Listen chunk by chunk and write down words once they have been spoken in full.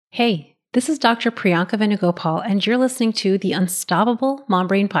Hey, this is Dr. Priyanka Venugopal, and you're listening to the Unstoppable Mom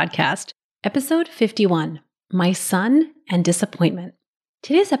Brain Podcast, episode 51, My Son and Disappointment.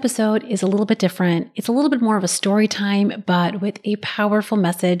 Today's episode is a little bit different. It's a little bit more of a story time, but with a powerful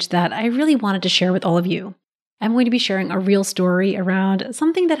message that I really wanted to share with all of you. I'm going to be sharing a real story around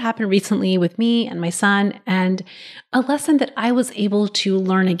something that happened recently with me and my son, and a lesson that I was able to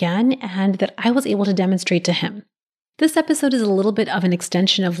learn again and that I was able to demonstrate to him. This episode is a little bit of an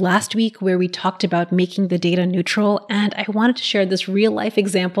extension of last week where we talked about making the data neutral, and I wanted to share this real life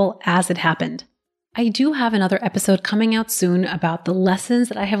example as it happened. I do have another episode coming out soon about the lessons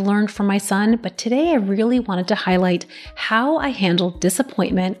that I have learned from my son, but today I really wanted to highlight how I handled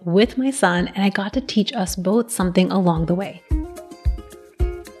disappointment with my son, and I got to teach us both something along the way.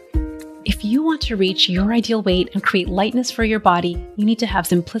 If you want to reach your ideal weight and create lightness for your body, you need to have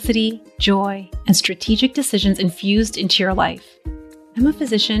simplicity, joy, and strategic decisions infused into your life. I'm a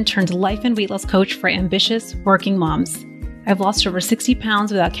physician turned life and weight loss coach for ambitious working moms. I've lost over 60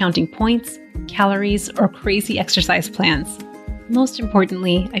 pounds without counting points, calories, or crazy exercise plans. Most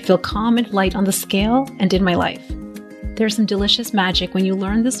importantly, I feel calm and light on the scale and in my life. There's some delicious magic when you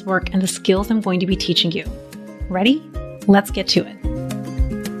learn this work and the skills I'm going to be teaching you. Ready? Let's get to it.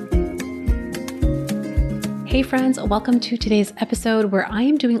 Hey friends, welcome to today's episode where I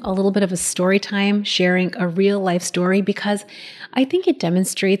am doing a little bit of a story time, sharing a real life story because I think it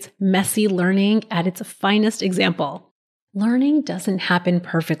demonstrates messy learning at its finest example. Learning doesn't happen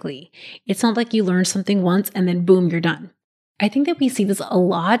perfectly. It's not like you learn something once and then boom, you're done. I think that we see this a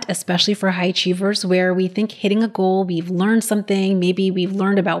lot, especially for high achievers, where we think hitting a goal, we've learned something, maybe we've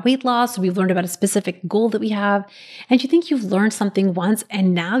learned about weight loss, or we've learned about a specific goal that we have, and you think you've learned something once,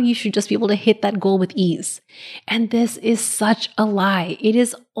 and now you should just be able to hit that goal with ease. And this is such a lie. It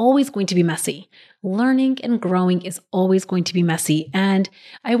is always going to be messy. Learning and growing is always going to be messy. And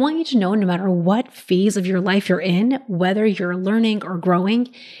I want you to know, no matter what phase of your life you're in, whether you're learning or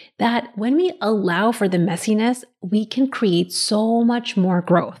growing, that when we allow for the messiness, we can create so much more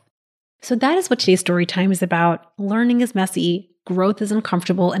growth. So that is what today's story time is about. Learning is messy, growth is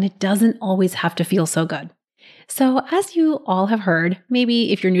uncomfortable, and it doesn't always have to feel so good. So as you all have heard,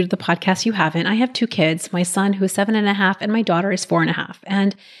 maybe if you're new to the podcast, you haven't, I have two kids, my son who is 7.5 and my daughter is 4.5.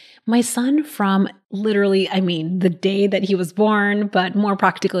 And my son from literally, the day that he was born, but more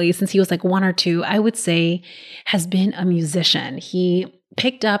practically since he was like 1 or 2, I would say has been a musician. He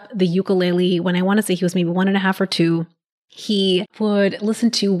picked up the ukulele when I want to say he was maybe 1.5 or 2. He would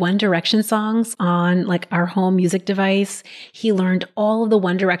listen to One Direction songs on like our home music device. He learned all of the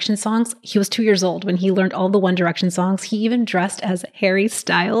One Direction songs. He was 2 years old when he learned all the One Direction songs. He even dressed as Harry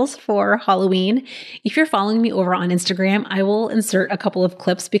Styles for Halloween. If you're following me over on Instagram, I will insert a couple of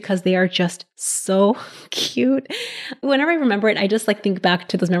clips because they are just so cute. Whenever I remember it, I just think back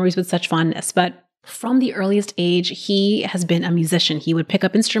to those memories with such fondness. But from the earliest age, he has been a musician. He would pick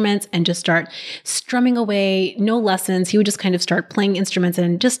up instruments and just start strumming away, no lessons. He would just kind of start playing instruments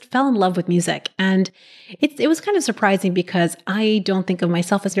and just fell in love with music. And it was kind of surprising because I don't think of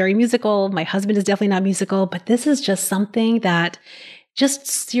myself as very musical. My husband is definitely not musical, but this is just something that just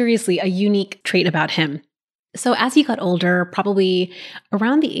seriously a unique trait about him. So as he got older, probably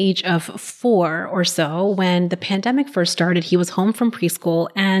around the age of 4 or so, when the pandemic first started, he was home from preschool,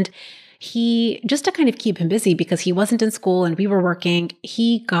 and he, just to kind of keep him busy because he wasn't in school and we were working,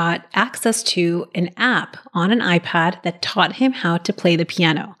 he got access to an app on an iPad that taught him how to play the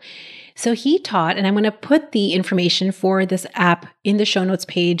piano. So he taught, and I'm going to put the information for this app in the show notes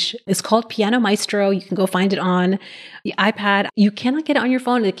page. It's called Piano Maestro. You can go find it on the iPad. You cannot get it on your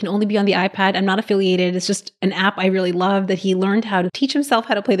phone. It can only be on the iPad. I'm not affiliated. It's just an app I really love that he learned how to teach himself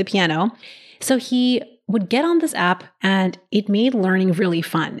how to play the piano. So he would get on this app and it made learning really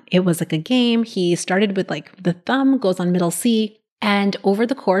fun. It was like a game. He started with the thumb goes on middle C. And over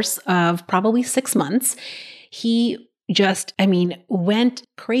the course of probably 6 months, he just, went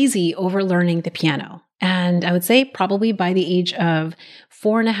crazy over learning the piano. And I would say probably by the age of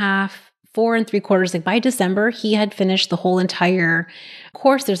 4.5, 4 3/4, by December, he had finished the whole entire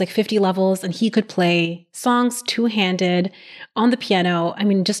course. There's 50 levels and he could play songs two-handed on the piano.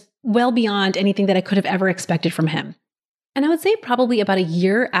 Just well beyond anything that I could have ever expected from him. And I would say probably about a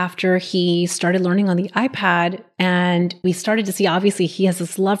year after he started learning on the iPad and we started to see, obviously, he has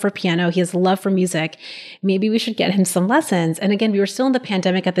this love for piano, he has a love for music. Maybe we should get him some lessons. And again, we were still in the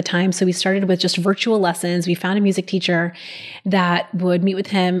pandemic at the time, so we started with just virtual lessons. We found a music teacher that would meet with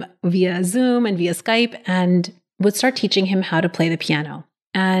him via Zoom and via Skype and would start teaching him how to play the piano.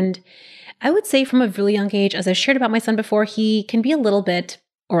 And I would say from a really young age, as I shared about my son before, he can be a little bit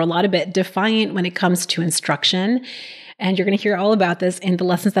or a lot of it defiant when it comes to instruction. And you're going to hear all about this in the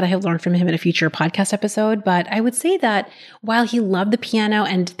lessons that I have learned from him in a future podcast episode. But I would say that while he loved the piano,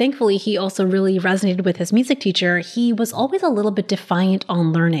 and thankfully he also really resonated with his music teacher, he was always a little bit defiant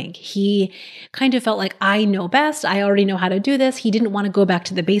on learning. He kind of felt like, I know best. I already know how to do this. He didn't want to go back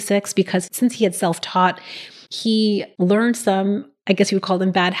to the basics because since he had self-taught, he learned some, I guess you would call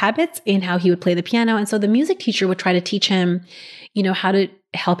them bad habits in how he would play the piano. And so the music teacher would try to teach him, how to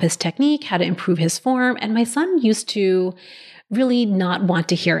help his technique, how to improve his form. And my son used to really not want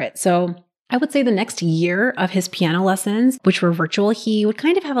to hear it. So I would say the next year of his piano lessons, which were virtual, he would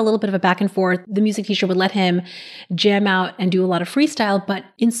kind of have a little bit of a back and forth. The music teacher would let him jam out and do a lot of freestyle, but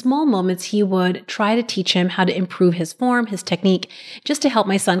in small moments, he would try to teach him how to improve his form, his technique, just to help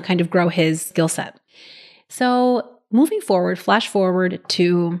my son kind of grow his skill set. So moving forward, flash forward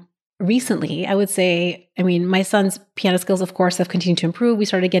to recently, I would say, my son's piano skills, of course, have continued to improve. We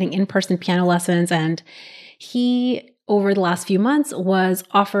started getting in-person piano lessons, and he, over the last few months, was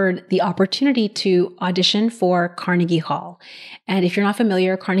offered the opportunity to audition for Carnegie Hall. And if you're not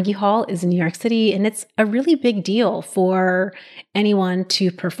familiar, Carnegie Hall is in New York City, and it's a really big deal for anyone to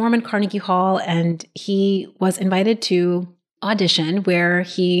perform in Carnegie Hall. And he was invited to audition where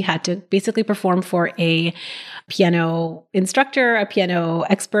he had to basically perform for a piano instructor, a piano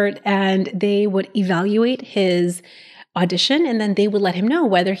expert, and they would evaluate his audition and then they would let him know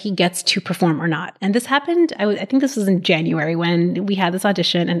whether he gets to perform or not. And this happened, I think this was in January when we had this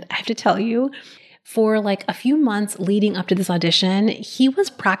audition. And I have to tell you, for like a few months leading up to this audition, he was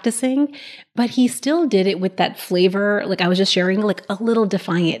practicing, but he still did it with that flavor, like I was just sharing, like a little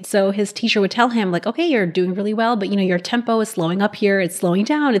defiant. So his teacher would tell him like, okay, you're doing really well, but your tempo is slowing up here. It's slowing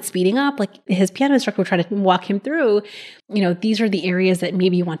down. It's speeding up. Like his piano instructor would try to walk him through, these are the areas that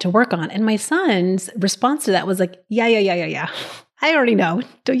maybe you want to work on. And my son's response to that was like, yeah. I already know.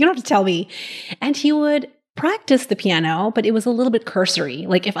 You don't have to tell me. And he would practice the piano, but it was a little bit cursory.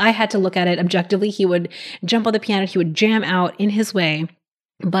 Like if I had to look at it objectively, he would jump on the piano, he would jam out in his way.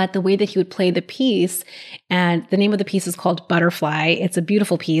 But the way that he would play the piece, and the name of the piece is called Butterfly. It's a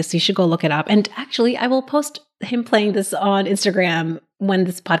beautiful piece. So you should go look it up. And actually, I will post him playing this on Instagram when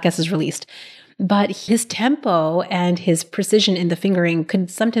this podcast is released. But his tempo and his precision in the fingering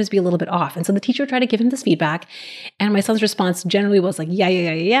could sometimes be a little bit off. And so the teacher would try to give him this feedback. And my son's response generally was like,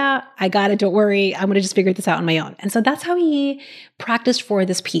 yeah, I got it. Don't worry. I'm going to just figure this out on my own. And so that's how he practiced for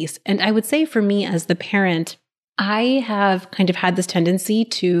this piece. And I would say for me as the parent, I have kind of had this tendency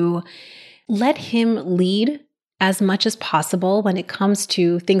to let him lead as much as possible when it comes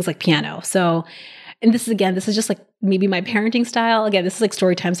to things like piano. So, and this is just like maybe my parenting style. Again, this is like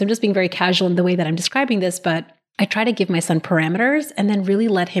story time. So I'm just being very casual in the way that I'm describing this, but I try to give my son parameters and then really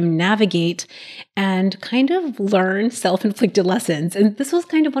let him navigate and kind of learn self-inflicted lessons. And this was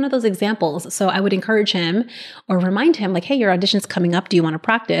kind of one of those examples. So I would encourage him or remind him like, hey, your audition's coming up. Do you want to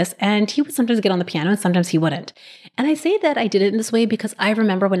practice? And he would sometimes get on the piano and sometimes he wouldn't. And I say that I did it in this way because I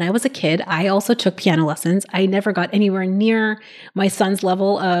remember when I was a kid, I also took piano lessons. I never got anywhere near my son's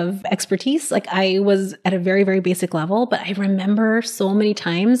level of expertise. Like I was at a very, very basic level, but I remember so many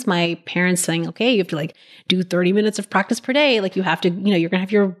times my parents saying, okay, you have to like do 30 minutes of practice per day. Like you have to, you're going to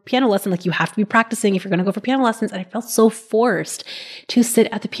have your piano lesson. Like you have to be practicing if you're going to go for piano lessons. And I felt so forced to sit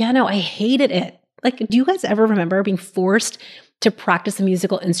at the piano. I hated it. Like, do you guys ever remember being forced to practice a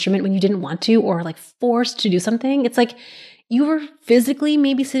musical instrument when you didn't want to, or like forced to do something? It's like you were physically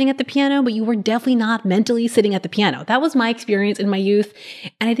maybe sitting at the piano, but you were definitely not mentally sitting at the piano. That was my experience in my youth.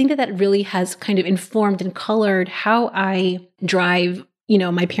 And I think that that really has kind of informed and colored how I drive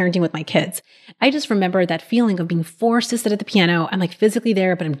my parenting with my kids. I just remember that feeling of being forced to sit at the piano. I'm like physically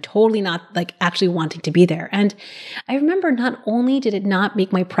there, but I'm totally not like actually wanting to be there. And I remember not only did it not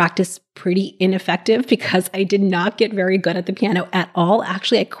make my practice pretty ineffective because I did not get very good at the piano at all.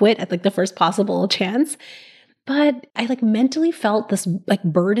 Actually, I quit at like the first possible chance. But I like mentally felt this like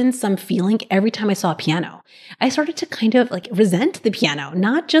burdensome feeling every time I saw a piano. I started to kind of like resent the piano,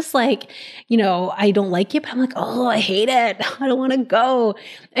 not just like, I don't like it, but I'm like, oh, I hate it. I don't want to go.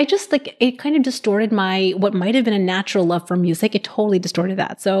 I just like, it kind of distorted what might have been a natural love for music. It totally distorted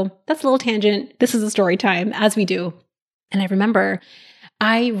that. So that's a little tangent. This is a story time as we do. And I remember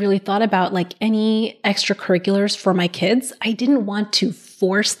I really thought about like any extracurriculars for my kids. I didn't want to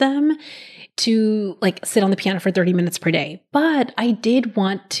force them to like sit on the piano for 30 minutes per day. But I did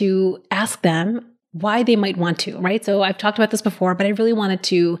want to ask them, why they might want to, right? So I've talked about this before, but I really wanted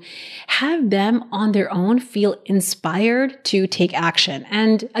to have them on their own feel inspired to take action.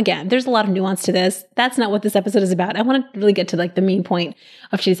 And again, there's a lot of nuance to this. That's not what this episode is about. I want to really get to like the main point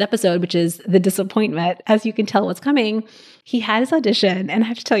of today's episode, which is the disappointment. As you can tell what's coming, he had his audition, and I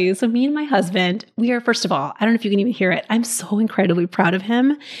have to tell you, so me and my husband, we are, first of all, I don't know if you can even hear it, I'm so incredibly proud of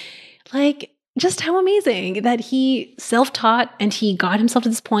him. Like, just how amazing that he self-taught and he got himself to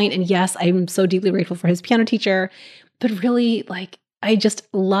this point. And yes, I'm so deeply grateful for his piano teacher, but really, like, I just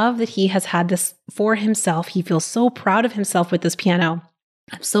love that he has had this for himself. He feels so proud of himself with this piano.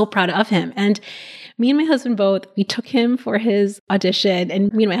 I'm so proud of him. And me and my husband both, we took him for his audition,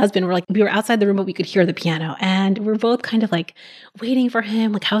 and me and my husband were like, we were outside the room, but we could hear the piano, and we're both kind of like waiting for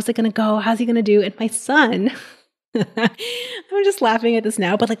him. Like, how's it going to go? How's he going to do? And my son, I'm just laughing at this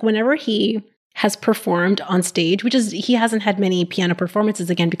now, but like whenever he has performed on stage, which is, he hasn't had many piano performances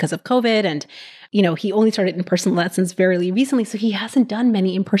again because of COVID. And, you know, he only started in-person lessons very recently. So he hasn't done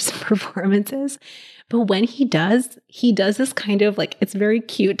many in-person performances. But when he does this kind of like, it's very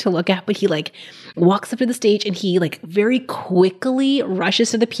cute to look at, but he like walks up to the stage and he like very quickly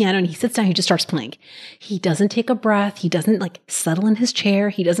rushes to the piano and he sits down, he just starts playing. He doesn't take a breath. He doesn't like settle in his chair.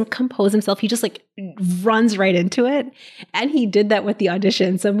 He doesn't compose himself. He just like runs right into it. And he did that with the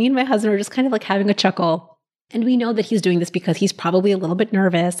audition. So me and my husband were just kind of like having a chuckle. And we know that he's doing this because he's probably a little bit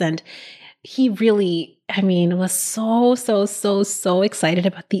nervous, and he really, I mean, was so excited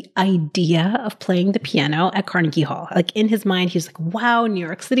about the idea of playing the piano at Carnegie Hall. Like in his mind, he was like, wow, New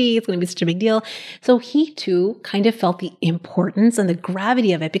York City, it's going to be such a big deal. So he too kind of felt the importance and the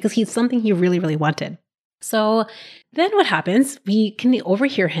gravity of it because he's something he really wanted. So then what happens? We can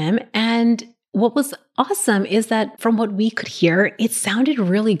overhear him, and what was awesome is that from what we could hear, it sounded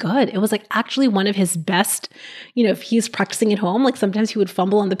really good. It was like actually one of his best, you know, if he's practicing at home, like sometimes he would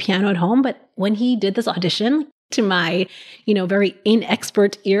fumble on the piano at home, but when he did this audition, to my, you know, very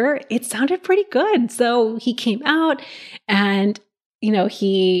inexpert ear, it sounded pretty good. So he came out and, you know,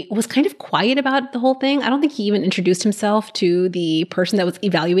 he was kind of quiet about the whole thing. I don't think he even introduced himself to the person that was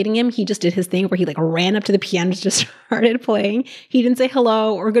evaluating him. He just did his thing where he like ran up to the piano and just started playing. He didn't say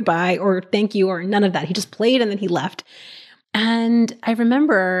hello or goodbye or thank you or none of that. He just played and then he left. And I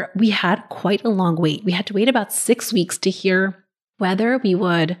remember we had quite a long wait. We had to wait about 6 weeks to hear whether we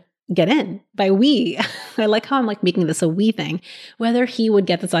would get in. By we, I like how I'm like making this a we thing, whether he would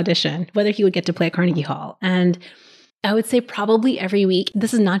get this audition, whether he would get to play at Carnegie Hall. And I would say probably every week.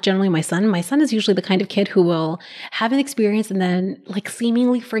 This is not generally my son. My son is usually the kind of kid who will have an experience and then like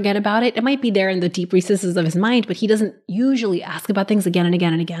seemingly forget about it. It might be there in the deep recesses of his mind, but he doesn't usually ask about things again and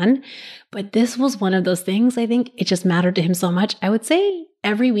again and again. But this was one of those things. I think it just mattered to him so much. I would say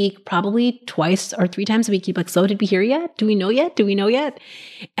every week, probably twice or 3 times a week, he'd be like, so did we hear yet? Do we know yet? Do we know yet?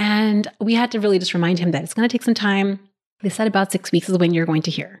 And we had to really just remind him that it's going to take some time. They said about 6 weeks is when you're going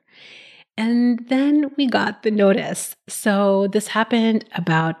to hear. And then we got the notice. So this happened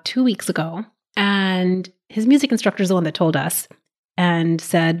about 2 weeks ago. And his music instructor is the one that told us and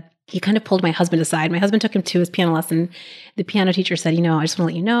said, he kind of pulled my husband aside. My husband took him to his piano lesson. The piano teacher said, you know, I just want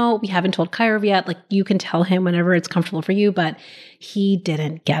to let you know, we haven't told Kairav yet. Like you can tell him whenever it's comfortable for you, but he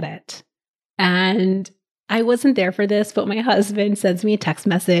didn't get it. And I wasn't there for this, but my husband sends me a text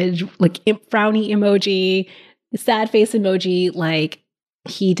message, like frowny emoji, sad face emoji, like,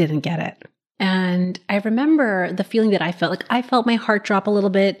 he didn't get it. And I remember the feeling that I felt. Like I felt my heart drop a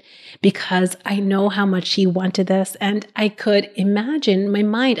little bit because I know how much he wanted this. And I could imagine my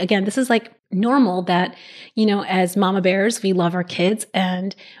mind, again, this is like normal that, you know, as mama bears, we love our kids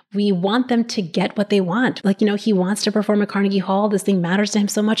and we want them to get what they want. Like, you know, he wants to perform at Carnegie Hall. This thing matters to him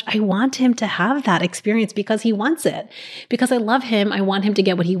so much. I want him to have that experience because he wants it. Because I love him, I want him to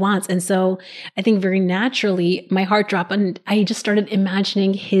get what he wants. And so I think very naturally, my heart dropped and I just started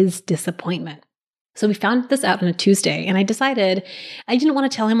imagining his disappointment. So we found this out on a Tuesday and I decided I didn't want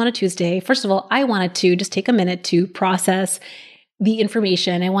to tell him on a Tuesday. First of all, I wanted to just take a minute to process the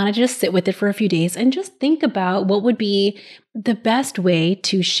information. I wanted to just sit with it for a few days and just think about what would be the best way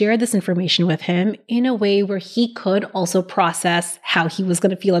to share this information with him in a way where he could also process how he was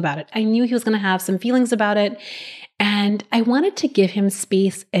going to feel about it. I knew he was going to have some feelings about it, and I wanted to give him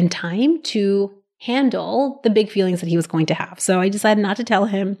space and time to handle the big feelings that he was going to have. So I decided not to tell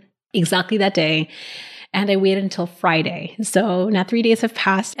him exactly that day. And I waited until Friday. So now 3 days have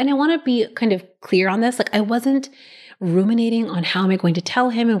passed. And I want to be kind of clear on this. Like I wasn't ruminating on how am I going to tell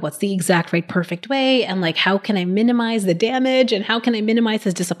him and what's the exact right perfect way and like how can I minimize the damage and how can I minimize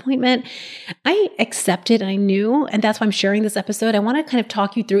his disappointment. I accepted and I knew, and that's why I'm sharing this episode. I want to kind of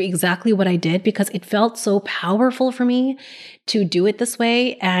talk you through exactly what I did because it felt so powerful for me to do it this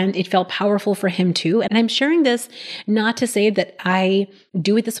way, and it felt powerful for him too. And I'm sharing this not to say that I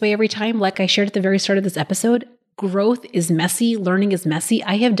do it this way every time. Like I shared at the very start of this episode, growth is messy, learning is messy.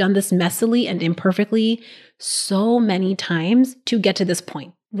 I have done this messily and imperfectly so many times to get to this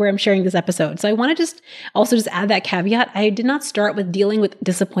point where I'm sharing this episode. So I want to just add that caveat. I did not start with dealing with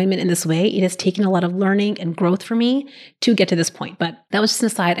disappointment in this way. It has taken a lot of learning and growth for me to get to this point. But that was just an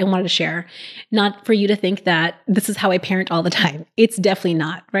aside I wanted to share, not for you to think that this is how I parent all the time. It's definitely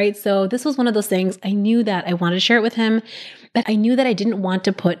not, right? So this was one of those things. I knew that I wanted to share it with him, but I knew that I didn't want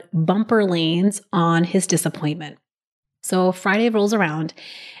to put bumper lanes on his disappointment. So Friday rolls around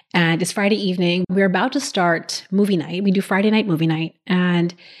and it's Friday evening. We're about to start movie night. We do Friday night movie night.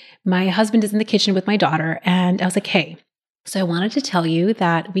 And my husband is in the kitchen with my daughter. And I was like, hey, so I wanted to tell you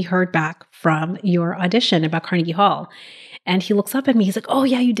that we heard back from your audition about Carnegie Hall. And he looks up at me. He's like, oh,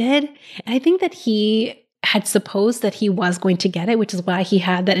 yeah, you did? And I think that he had supposed that he was going to get it, which is why he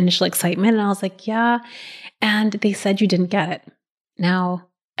had that initial excitement. And I was like, yeah. And they said you didn't get it. Now,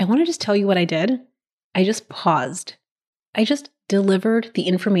 I want to just tell you what I did. I just paused. I just delivered the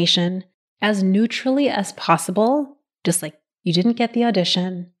information as neutrally as possible, just like you didn't get the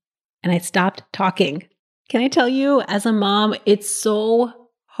audition, and I stopped talking. Can I tell you, as a mom, it's so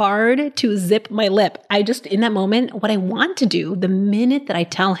hard to zip my lip. In that moment, what I want to do, the minute that I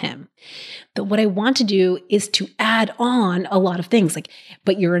tell him, that what I want to do is to add on a lot of things like,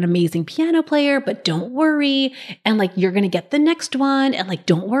 but you're an amazing piano player, but don't worry. And like, you're going to get the next one. And like,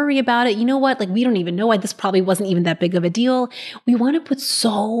 don't worry about it. You know what? Like, we don't even know why this probably wasn't even that big of a deal. We want to put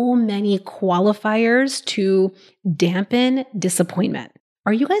so many qualifiers to dampen disappointment.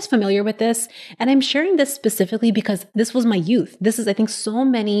 Are you guys familiar with this? And I'm sharing this specifically because this was my youth. I think so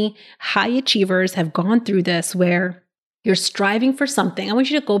many high achievers have gone through this where you're striving for something. I want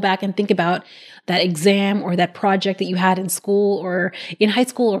you to go back and think about that exam or that project that you had in school or in high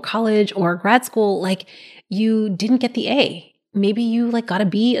school or college or grad school. Like you didn't get the A. Maybe you like got a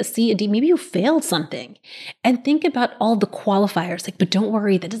B, a C, a D. Maybe you failed something. And think about all the qualifiers. Like, but don't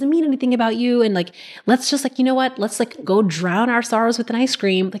worry, that doesn't mean anything about you. And like, let's just like, you know what? Let's like go drown our sorrows with an ice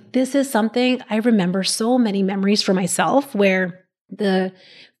cream. Like this is something I remember so many memories for myself where the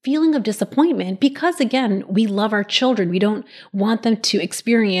feeling of disappointment, because again, we love our children. We don't want them to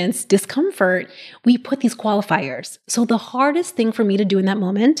experience discomfort. We put these qualifiers. So the hardest thing for me to do in that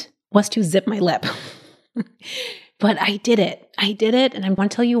moment was to zip my lip. But I did it. And I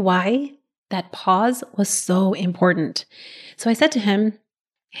want to tell you why that pause was so important. So I said to him,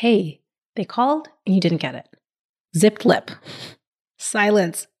 hey, they called and you didn't get it. Zipped lip,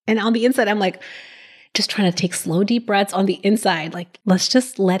 silence. And on the inside, I'm like, just trying to take slow, deep breaths on the inside. Like, let's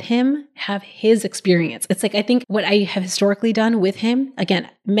just let him have his experience. It's like, I think what I have historically done with him, again,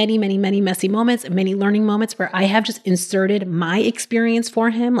 many, many, many messy moments, many learning moments where I have just inserted my experience for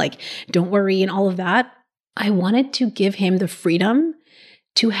him. Like, don't worry and all of that. I wanted to give him the freedom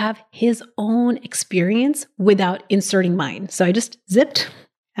to have his own experience without inserting mine. So I just zipped,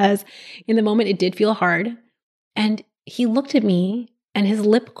 as in the moment it did feel hard. And he looked at me and his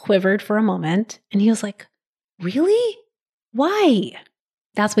lip quivered for a moment. And he was like, really? Why?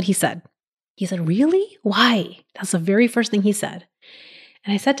 That's what he said. He said, really? Why? That's the very first thing he said.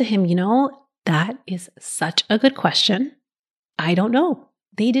 And I said to him, that is such a good question. I don't know.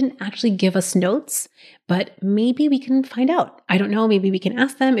 They didn't actually give us notes, but maybe we can find out. I don't know. Maybe we can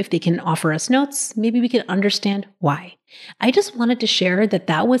ask them if they can offer us notes. Maybe we can understand why. I just wanted to share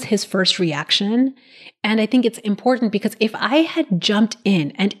that was his first reaction. And I think it's important because if I had jumped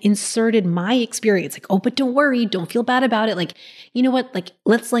in and inserted my experience, like, oh, but don't worry, don't feel bad about it. Like, you know what? Like,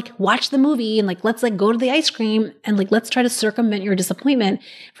 let's like watch the movie and like, let's like go to the ice cream and like, let's try to circumvent your disappointment.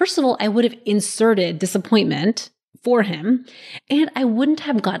 First of all, I would have inserted disappointment for him. And I wouldn't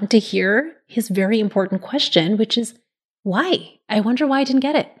have gotten to hear his very important question, which is, why? I wonder why I didn't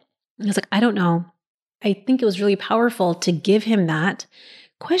get it. And I was like, I don't know. I think it was really powerful to give him that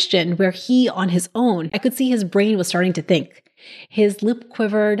question where he, on his own, I could see his brain was starting to think. His lip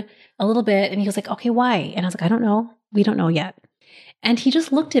quivered a little bit and he was like, okay, why? And I was like, I don't know. We don't know yet. And he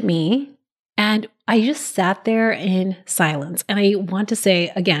just looked at me and I just sat there in silence. And I want to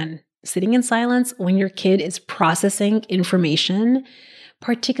say again, sitting in silence when your kid is processing information,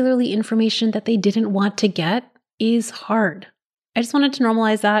 particularly information that they didn't want to get, is hard. I just wanted to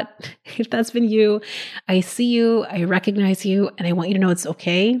normalize that. If that's been you, I see you, I recognize you, and I want you to know it's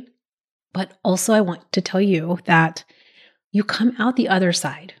okay. But also, I want to tell you that you come out the other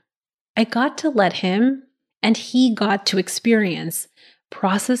side. I got to let him, and he got to experience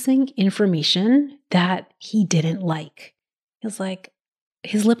processing information that he didn't like. It was like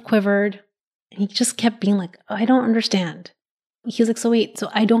his lip quivered, and he just kept being like, I don't understand. He was like, so wait, so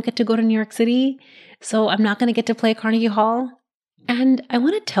I don't get to go to New York City? So I'm not going to get to play Carnegie Hall? And I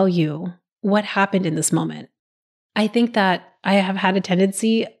want to tell you what happened in this moment. I think that I have had a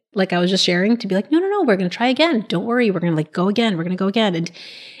tendency, like I was just sharing, to be like, no, we're going to try again. Don't worry. We're going to go again. We're going to go again. And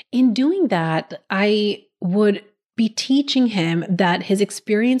in doing that, I would be teaching him that his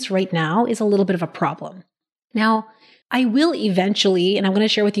experience right now is a little bit of a problem. Now, I will eventually, and I'm going to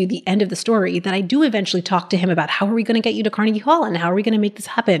share with you the end of the story, that I do eventually talk to him about how are we going to get you to Carnegie Hall and how are we going to make this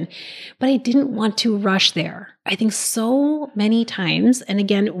happen? But I didn't want to rush there. I think so many times, and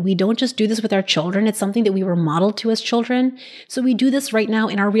again, we don't just do this with our children, it's something that we were modeled to as children. So we do this right now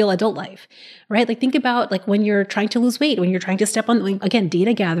in our real adult life, right? Like think about like when you're trying to lose weight, when you're trying to step on, again,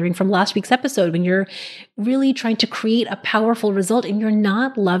 data gathering from last week's episode, when you're really trying to create a powerful result and you're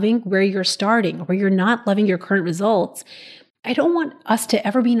not loving where you're starting, or you're not loving your current results. I don't want us to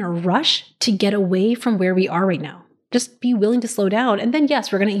ever be in a rush to get away from where we are right now. Just be willing to slow down. And then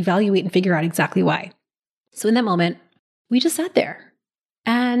yes, we're going to evaluate and figure out exactly why. So in that moment, we just sat there.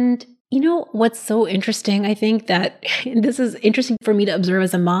 And you know what's so interesting? I think that this is interesting for me to observe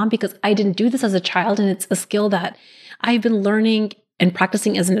as a mom because I didn't do this as a child. And it's a skill that I've been learning and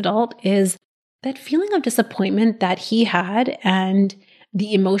practicing as an adult, is that feeling of disappointment that he had and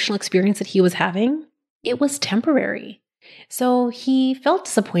the emotional experience that he was having, it was temporary. So he felt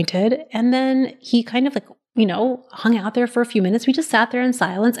disappointed and then he kind of like, hung out there for a few minutes. We just sat there in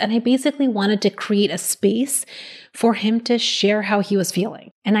silence. And I basically wanted to create a space for him to share how he was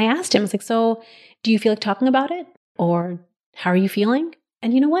feeling. And I asked him, I was like, so do you feel like talking about it? Or how are you feeling?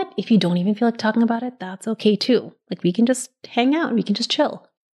 And you know what? If you don't even feel like talking about it, that's okay too. Like we can just hang out and we can just chill.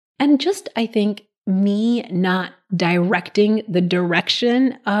 And just, I think, me not directing the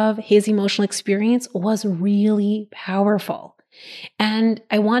direction of his emotional experience was really powerful. And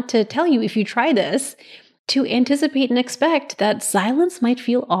I want to tell you, if you try this, to anticipate and expect that silence might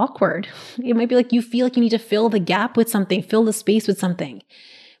feel awkward. It might be like you feel like you need to fill the gap with something, fill the space with something,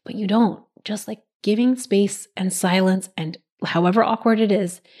 but you don't. Just like giving space and silence, and however awkward it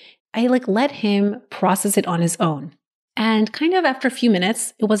is, I let him process it on his own. And kind of after a few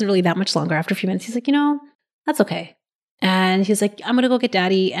minutes, it wasn't really that much longer. After a few minutes, he's like, that's okay. And he's like, I'm going to go get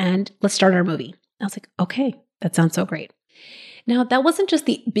daddy and let's start our movie. I was like, okay, that sounds so great. Now, that wasn't just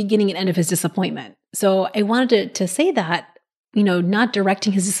the beginning and end of his disappointment. So I wanted to say that, not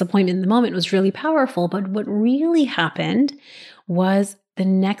directing his disappointment in the moment was really powerful. But what really happened was the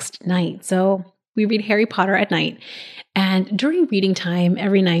next night. So we read Harry Potter at night. And during reading time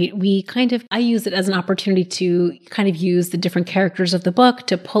every night, I use it as an opportunity to kind of use the different characters of the book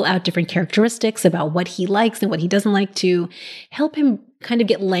to pull out different characteristics about what he likes and what he doesn't like to help him kind of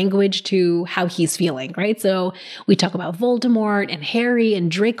get language to how he's feeling, right? So we talk about Voldemort and Harry and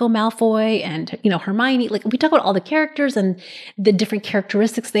Draco Malfoy and, Hermione. We talk about all the characters and the different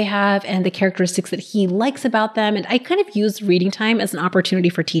characteristics they have and the characteristics that he likes about them. And I kind of use reading time as an opportunity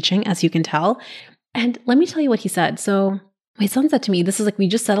for teaching, as you can tell. And let me tell you what he said. So my son said to me, this is we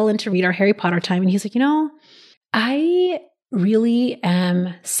just settle in to read our Harry Potter time. And he's like, I really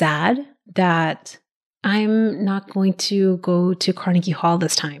am sad that I'm not going to go to Carnegie Hall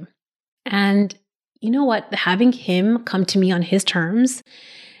this time. And you know what? Having him come to me on his terms,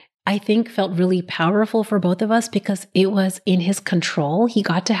 I think felt really powerful for both of us because it was in his control. He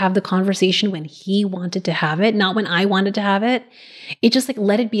got to have the conversation when he wanted to have it, not when I wanted to have it. It just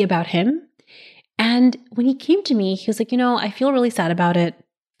let it be about him. And when he came to me, he was like, I feel really sad about it.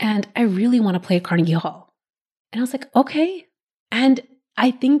 And I really want to play at Carnegie Hall. And I was like, okay. And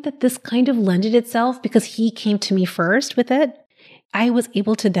I think that this kind of lended itself because he came to me first with it. I was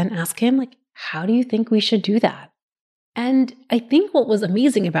able to then ask him, how do you think we should do that? And I think what was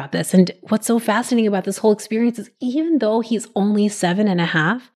amazing about this and what's so fascinating about this whole experience is even though he's only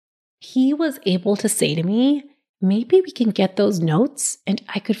 7.5, he was able to say to me, maybe we can get those notes and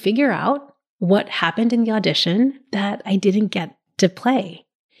I could figure out what happened in the audition that I didn't get to play.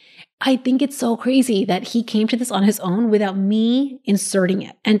 I think it's so crazy that he came to this on his own without me inserting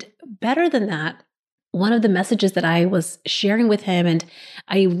it. And better than that, one of the messages that I was sharing with him, and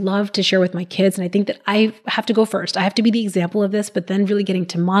I love to share with my kids, and I think that I have to go first. I have to be the example of this, but then really getting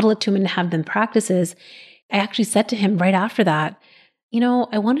to model it to him and have them practices. I actually said to him right after that,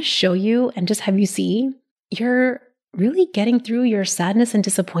 I want to show you and just have you see, you're really getting through your sadness and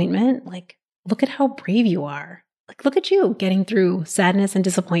disappointment. Look at how brave you are. look at you getting through sadness and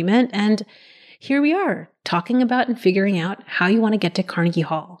disappointment. And here we are talking about and figuring out how you want to get to Carnegie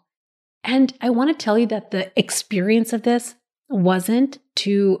Hall. And I want to tell you that the experience of this wasn't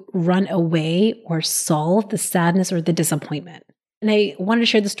to run away or solve the sadness or the disappointment. And I wanted to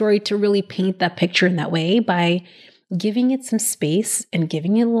share the story to really paint that picture in that way by giving it some space and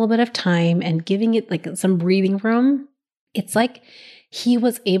giving it a little bit of time and giving it like some breathing room. It's like he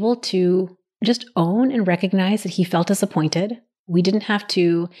was able to just own and recognize that he felt disappointed. We didn't have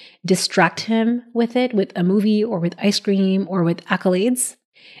to distract him with it, with a movie or with ice cream or with accolades.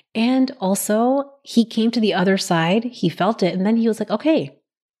 And also, he came to the other side, he felt it, and then he was like, okay,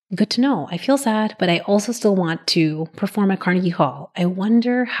 good to know. I feel sad, but I also still want to perform at Carnegie Hall. I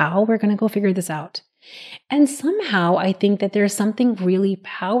wonder how we're going to go figure this out. And somehow I think that there's something really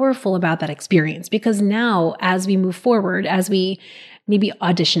powerful about that experience, because now as we move forward, as we maybe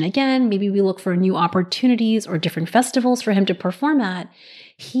audition again, maybe we look for new opportunities or different festivals for him to perform at,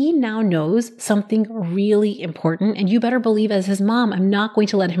 he now knows something really important. And you better believe, as his mom, I'm not going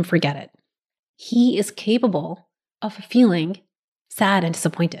to let him forget it. He is capable of feeling sad and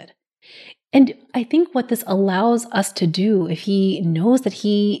disappointed. And I think what this allows us to do, if he knows that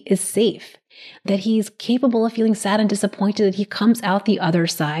he is safe, that he's capable of feeling sad and disappointed, that he comes out the other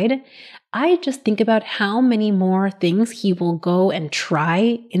side, I just think about how many more things he will go and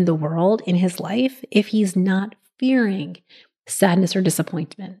try in the world, in his life, if he's not fearing sadness or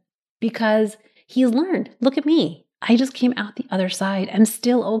disappointment. Because he's learned, look at me, I just came out the other side. I'm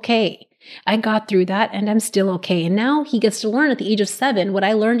still okay. I got through that and I'm still okay. And now he gets to learn at the age of 7 what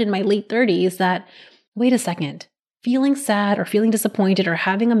I learned in my late 30s, that, wait a second, feeling sad or feeling disappointed or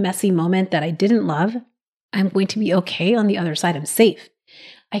having a messy moment that I didn't love, I'm going to be okay on the other side. I'm safe.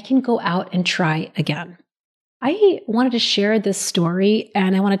 I can go out and try again. I wanted to share this story,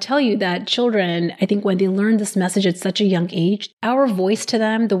 and I want to tell you that children, I think when they learn this message at such a young age, our voice to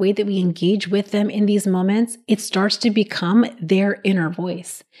them, the way that we engage with them in these moments, it starts to become their inner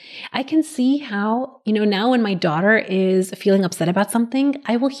voice. I can see how, now when my daughter is feeling upset about something,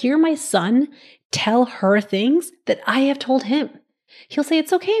 I will hear my son tell her things that I have told him. He'll say,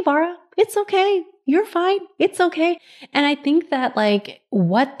 it's okay, Vara. It's okay. You're fine. It's okay. And I think that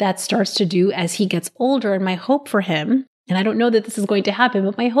what that starts to do as he gets older, and my hope for him, and I don't know that this is going to happen,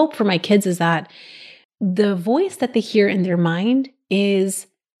 but my hope for my kids is that the voice that they hear in their mind is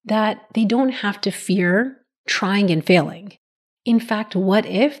that they don't have to fear trying and failing. In fact, what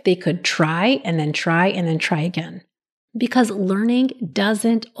if they could try and then try and then try again? Because learning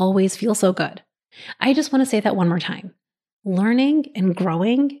doesn't always feel so good. I just want to say that one more time. Learning and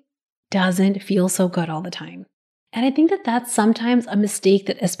growing doesn't feel so good all the time. And I think that that's sometimes a mistake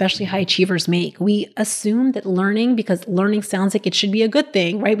that especially high achievers make. We assume that learning, because learning sounds like it should be a good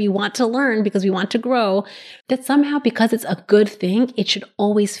thing, right? We want to learn because we want to grow, that somehow because it's a good thing, it should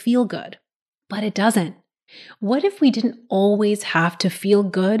always feel good. But it doesn't. What if we didn't always have to feel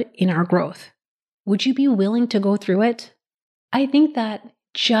good in our growth? Would you be willing to go through it? I think that,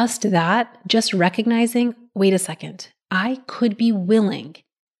 just recognizing, wait a second, I could be willing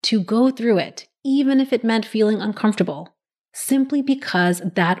to go through it, even if it meant feeling uncomfortable, simply because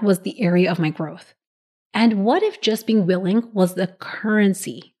that was the area of my growth. And what if just being willing was the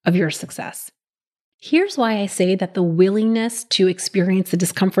currency of your success? Here's why I say that the willingness to experience the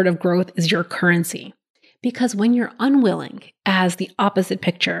discomfort of growth is your currency. Because when you're unwilling, as the opposite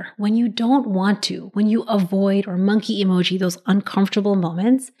picture, when you don't want to, when you avoid or monkey emoji those uncomfortable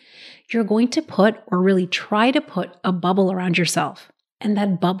moments, you're going to put, or really try to put, a bubble around yourself. And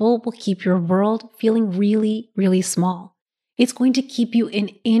that bubble will keep your world feeling really, really small. It's going to keep you in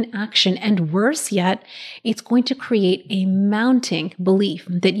inaction. And worse yet, it's going to create a mounting belief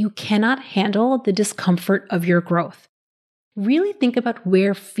that you cannot handle the discomfort of your growth. Really think about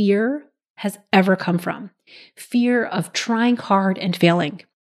where fear has ever come from. Fear of trying hard and failing.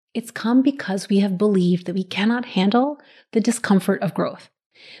 It's come because we have believed that we cannot handle the discomfort of growth.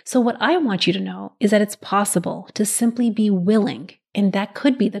 So what I want you to know is that it's possible to simply be willing, and that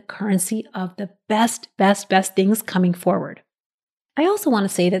could be the currency of the best things coming forward. I also want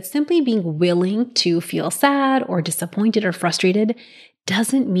to say that simply being willing to feel sad or disappointed or frustrated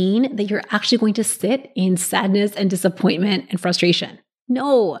doesn't mean that you're actually going to sit in sadness and disappointment and frustration.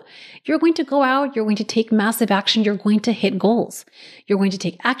 No, you're going to go out, you're going to take massive action, you're going to hit goals. You're going to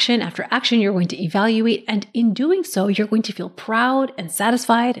take action after action, you're going to evaluate, and in doing so, you're going to feel proud and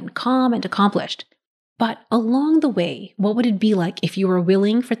satisfied and calm and accomplished. But along the way, what would it be like if you were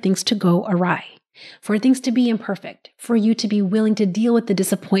willing for things to go awry, for things to be imperfect, for you to be willing to deal with the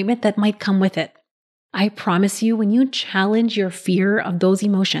disappointment that might come with it? I promise you, when you challenge your fear of those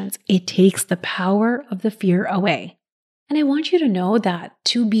emotions, it takes the power of the fear away. And I want you to know that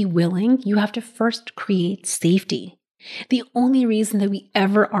to be willing, you have to first create safety. The only reason that we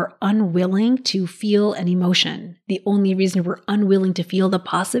ever are unwilling to feel an emotion, the only reason we're unwilling to feel the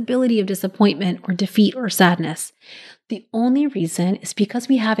possibility of disappointment or defeat or sadness, the only reason is because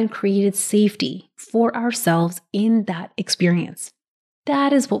we haven't created safety for ourselves in that experience.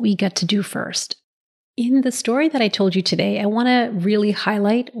 That is what we get to do first. In the story that I told you today, I want to really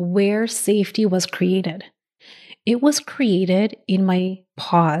highlight where safety was created. It was created in my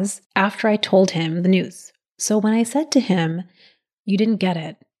pause after I told him the news. So when I said to him, "You didn't get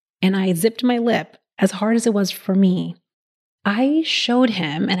it," and I zipped my lip as hard as it was for me, I showed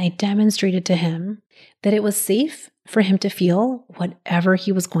him and I demonstrated to him that it was safe for him to feel whatever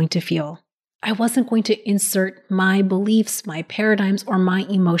he was going to feel. I wasn't going to insert my beliefs, my paradigms, or my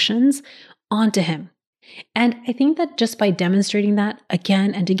emotions onto him. And I think that just by demonstrating that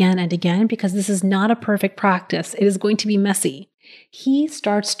again and again and again, because this is not a perfect practice, it is going to be messy, he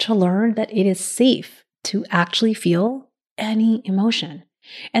starts to learn that it is safe to actually feel any emotion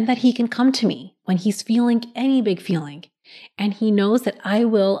and that he can come to me when he's feeling any big feeling. And he knows that I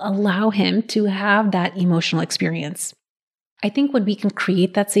will allow him to have that emotional experience. I think when we can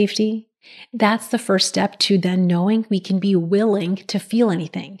create that safety, that's the first step to then knowing we can be willing to feel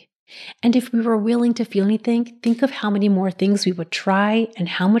anything. And if we were willing to feel anything, think of how many more things we would try and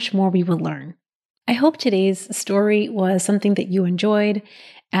how much more we would learn. I hope today's story was something that you enjoyed.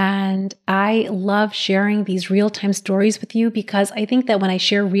 And I love sharing these real-time stories with you because I think that when I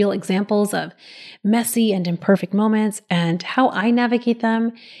share real examples of messy and imperfect moments and how I navigate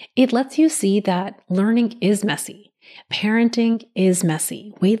them, it lets you see that learning is messy. Parenting is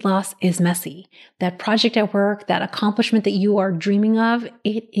messy. Weight loss is messy. That project at work, that accomplishment that you are dreaming of,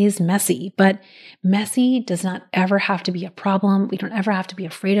 it is messy. But messy does not ever have to be a problem. We don't ever have to be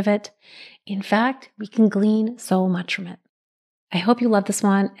afraid of it. In fact, we can glean so much from it. I hope you love this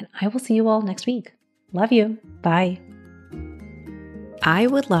one, and I will see you all next week. Love you. Bye. I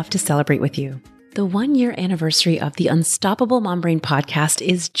would love to celebrate with you. The 1-year anniversary of the Unstoppable Mom Brain podcast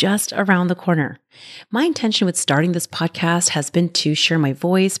is just around the corner. My intention with starting this podcast has been to share my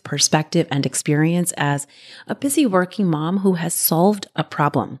voice, perspective, and experience as a busy working mom who has solved a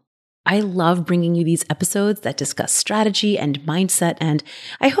problem. I love bringing you these episodes that discuss strategy and mindset, and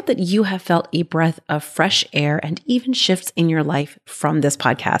I hope that you have felt a breath of fresh air and even shifts in your life from this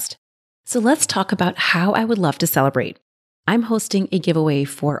podcast. So let's talk about how I would love to celebrate. I'm hosting a giveaway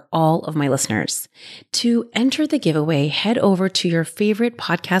for all of my listeners. To enter the giveaway, head over to your favorite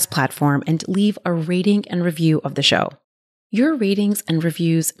podcast platform and leave a rating and review of the show. Your ratings and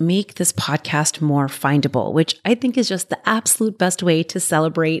reviews make this podcast more findable, which I think is just the absolute best way to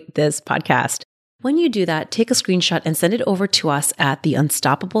celebrate this podcast. When you do that, take a screenshot and send it over to us at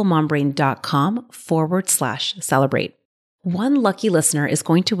theunstoppablemombrain.com/celebrate. One lucky listener is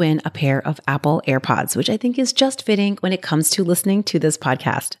going to win a pair of Apple AirPods, which I think is just fitting when it comes to listening to this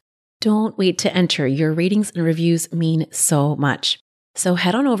podcast. Don't wait to enter. Your ratings and reviews mean so much. So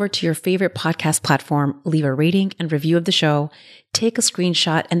head on over to your favorite podcast platform, leave a rating and review of the show, take a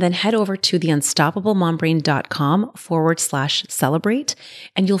screenshot, and then head over to theunstoppablemombrain.com/celebrate,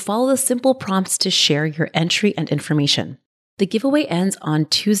 and you'll follow the simple prompts to share your entry and information. The giveaway ends on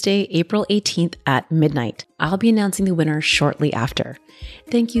Tuesday, April 18th at midnight. I'll be announcing the winner shortly after.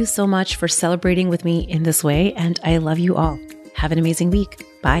 Thank you so much for celebrating with me in this way, and I love you all. Have an amazing week.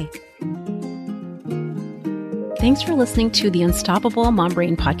 Bye. Thanks for listening to the Unstoppable Mom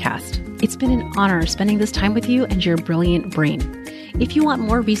Brain podcast. It's been an honor spending this time with you and your brilliant brain. If you want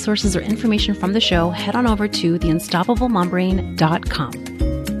more resources or information from the show, head on over to theunstoppablemombrain.com.